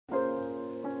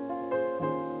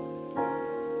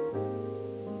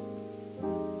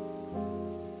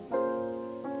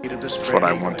That's what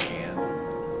I want.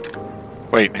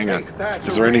 Wait, hang on.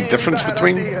 Is there any difference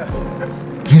between?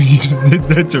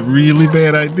 That's a really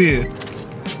bad idea.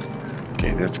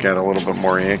 Okay, that's got a little bit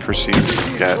more accuracy.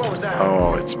 It's got.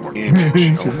 Oh, it's more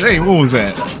damage. Says, hey, what was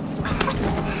that?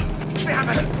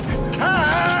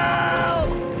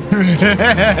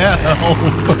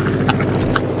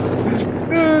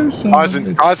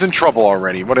 Causing trouble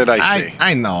already. What did I say?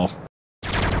 I know.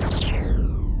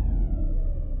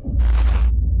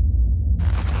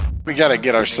 We gotta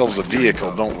get ourselves a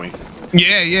vehicle, don't we?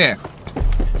 Yeah, yeah.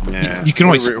 Yeah. You can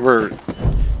always you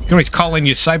can always call in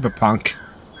your cyberpunk.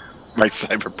 My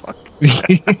cyberpunk.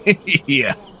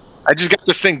 Yeah. I just got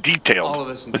this thing detailed. All of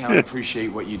us in town appreciate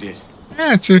what you did.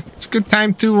 Yeah, it's a good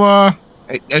time to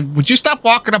would you stop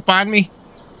walking up on me?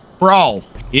 Bro.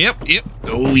 Yep.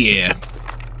 Oh yeah.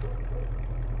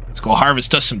 Let's go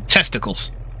harvest us some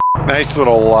testicles. Nice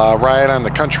little ride on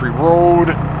the country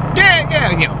road.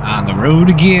 Yeah, on the road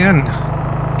again.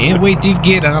 Can't wait to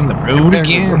get on the road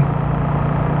again.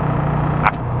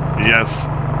 Yes.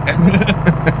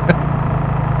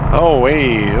 Oh,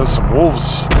 hey, there's some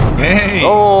wolves. Hey.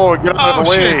 Oh, get out of the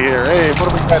way shit. here. Hey, what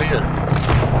do we got here?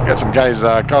 We got some guys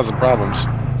causing problems.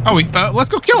 Oh, let's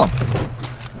go kill him.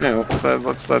 Yeah,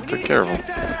 let's take care of them.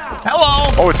 Hello.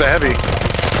 Oh, it's a heavy.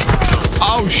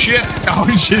 Oh shit. Oh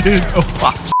shit. Oh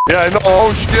fuck. Yeah, I know.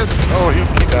 Oh shit. Oh, he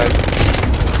died.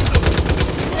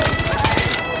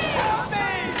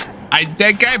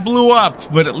 That guy blew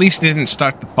up, but at least he didn't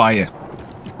start the fire.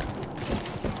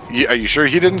 Are you sure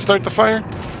he didn't start the fire?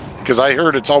 Because I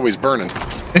heard it's always burning.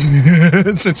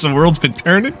 Since the world's been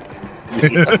turning?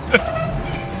 Yeah.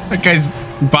 That guy's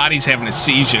body's having a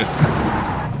seizure.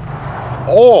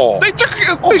 Oh!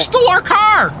 They stole our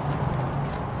car!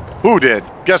 Who did?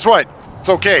 Guess what? It's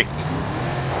okay.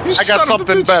 I got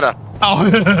something better. Oh.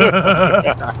 I'm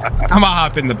gonna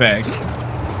hop in the bag.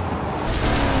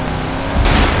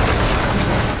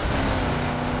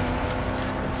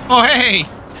 Oh, hey!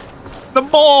 The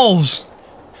bulls!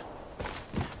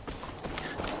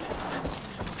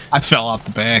 I fell off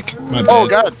the back. My bad. Oh,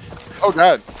 God. Oh,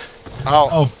 God. Ow.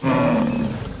 Oh.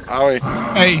 Owie.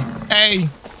 Hey!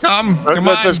 Come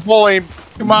on! This bull ain't...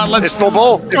 Come on, let's... It's no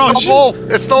bull! It's no bull!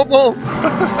 It's no bull!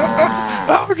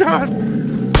 Oh, God.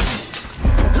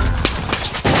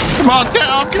 Come on,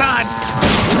 oh, God!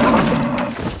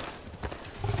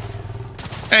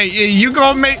 Hey, you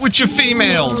go mate with your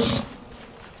females.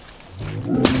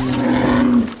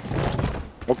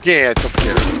 Okay, I took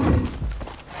care of it.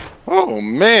 Oh,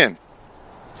 man.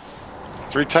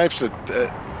 3 types of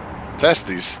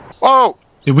testes. Whoa!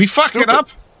 Did we fuck it up?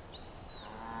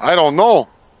 I don't know.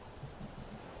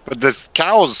 But this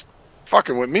cow's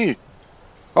fucking with me.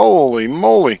 Holy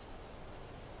moly.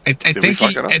 I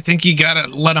think you gotta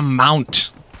let him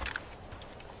mount.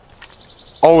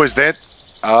 Oh, is that?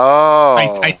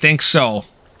 Oh. I think so.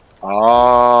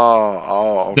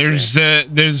 Oh, okay.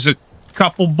 There's a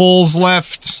couple bulls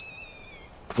left.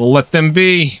 We'll let them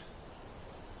be.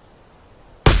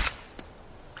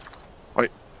 Wait.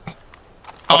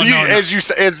 Oh, no, no. As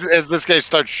this guy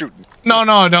starts shooting.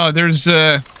 No. There's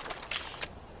a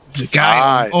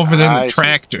guy over there in the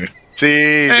tractor.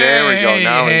 See, there we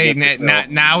go.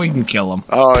 Now we can kill him.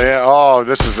 Oh yeah. Oh,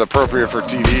 this is appropriate for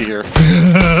TV here.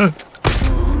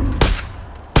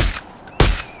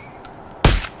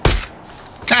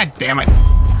 God damn it.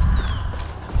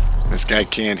 This guy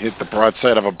can't hit the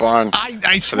broadside of a barn.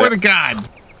 I swear to God.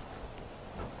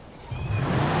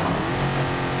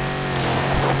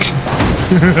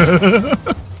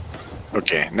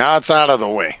 Okay, now it's out of the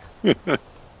way.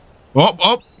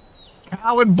 Oh.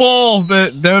 Cow and bull,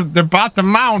 they're about to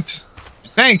mount. I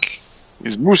think.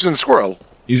 He's moose and squirrel.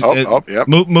 He's yep.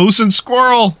 Moose and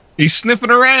squirrel. He's sniffing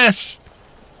her ass.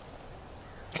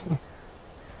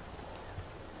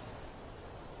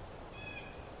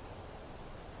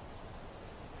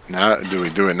 Now, do we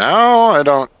do it now? I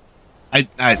don't.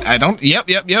 I don't. Yep.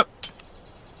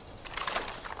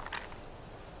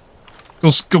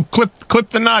 Go clip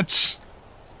the nuts.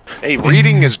 Hey,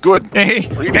 reading is good. Hey,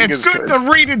 it's good to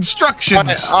read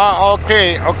instructions.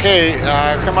 Okay.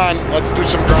 Come on, let's do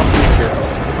some ground beef here.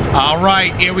 All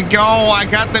right, here we go. I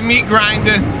got the meat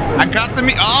grinder. I got the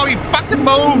meat. Oh, he fucking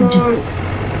moved.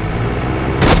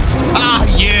 Ah,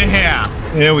 yeah.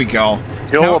 There we go.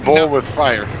 Kill a bull with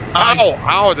fire.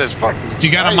 Ow, this fucking... Do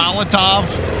you got a Molotov?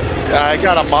 Yeah,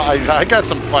 I got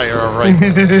some fire, all right.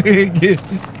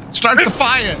 Start the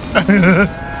fire.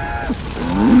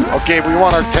 Okay, we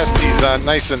want our testes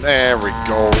nice and... There we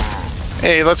go.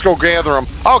 Hey, let's go gather them.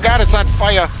 Oh, God, it's on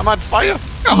fire. I'm on fire.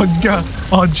 Oh, God.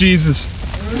 Oh, Jesus.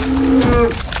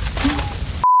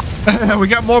 We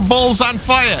got more bulls on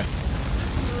fire.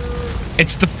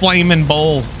 It's the flaming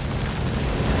bowl.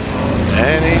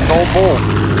 That ain't no bull.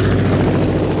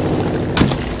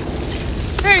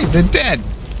 Hey, they're dead.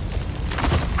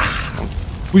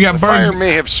 We got Fire burned.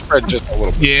 may have spread just a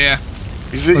little bit. Yeah.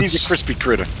 He's a crispy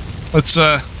critter. Let's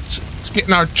get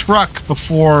in our truck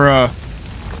before.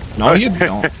 No, you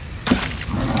don't.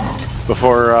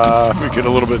 Before we get a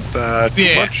little bit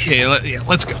too much. Yeah,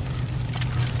 let's go.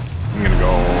 I'm gonna go.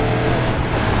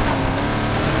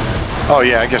 Oh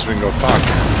yeah, I guess we can go talk.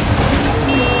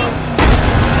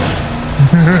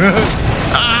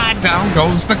 Down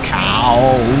goes the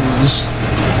cows.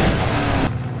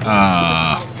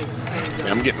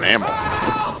 I'm getting ammo.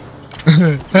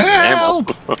 Help!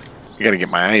 Ammo. You gotta get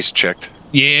my eyes checked.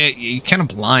 Yeah, you're kind of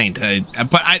blind.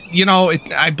 But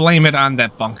I blame it on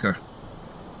that bunker.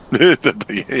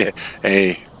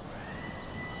 Hey,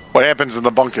 what happens in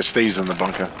the bunker stays in the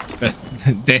bunker.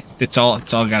 That's all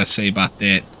I gotta say about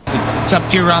that. It's up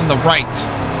here on the right.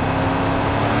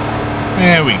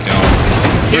 There we go.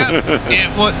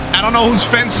 Yeah, well, I don't know whose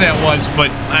fence that was,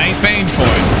 but I ain't paying for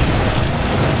it.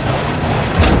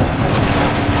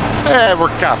 We're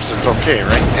cops, it's okay,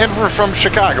 right? And we're from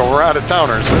Chicago, we're out of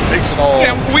towners. It makes it all.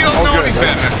 Yeah, we don't know any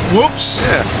better. Whoops.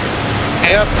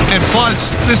 Yeah. And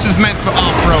plus, this is meant for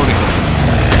off-roading.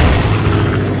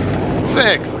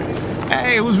 Exactly.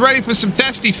 Hey, who's ready for some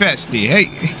Testy-Festy? Hey.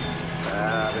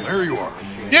 There you are.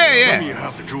 Yeah. You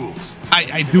have the jewels.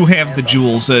 I do have the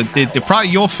jewels. They're probably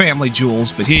your family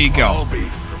jewels, but here you go. I'll be.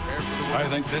 I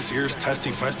think this year's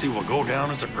Testy-Festy will go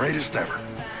down as the greatest ever.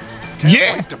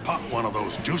 Can't wait to pop one of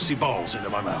those juicy balls into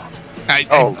my mouth.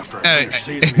 After I finish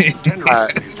seasoning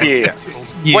yeah.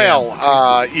 Well,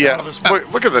 yeah.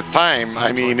 Look at the time.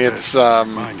 I mean, it's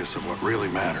remind us of what really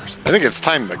matters. I think it's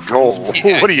time to go.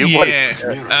 What do you?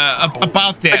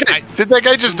 About that. Did that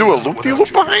guy just do a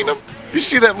loop-de-loop behind him? Did you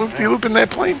see that loop-de-loop in that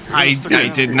plane? I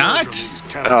did not.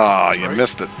 Oh, you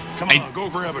missed it. Come on, go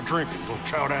grab a drink and we'll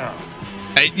chow down.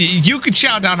 You could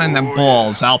chow down on them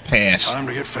balls. I'll pass. Time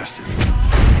to get festive.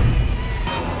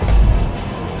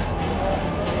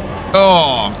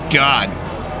 Oh, God.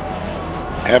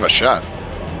 Have a shot.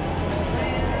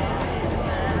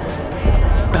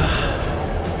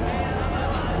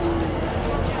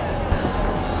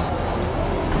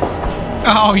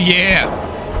 Oh, yeah.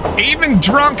 Even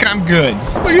drunk, I'm good.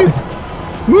 Look at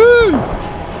woo!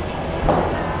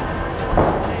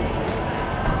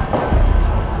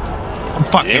 I'm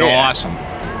fucking awesome.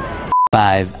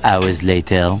 5 hours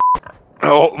later.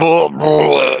 Oh, what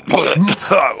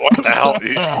the hell?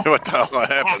 What the hell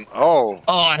happened? Oh,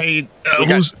 I hate we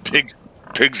got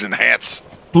pigs in hats.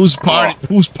 Who's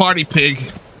party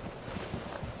pig?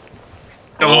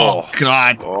 Oh,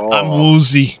 God, I'm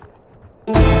woozy.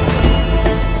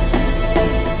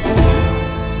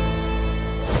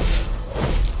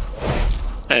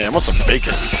 Hey, I want some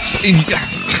bacon.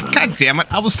 God damn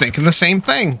it, I was thinking the same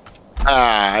thing.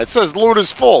 It says load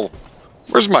is full.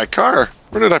 Where's my car?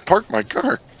 Where did I park my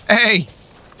car? Hey,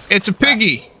 it's a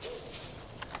piggy.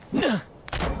 What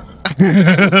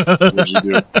did you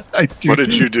do? What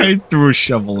did you do? I threw a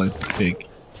shovel at the pig.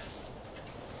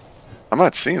 I'm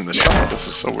not seeing the shovel. This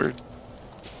is so weird.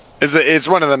 It's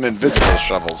one of them invisible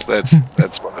shovels. That's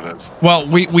what it is. Well,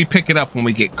 we pick it up when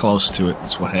we get close to it.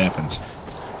 That's what happens.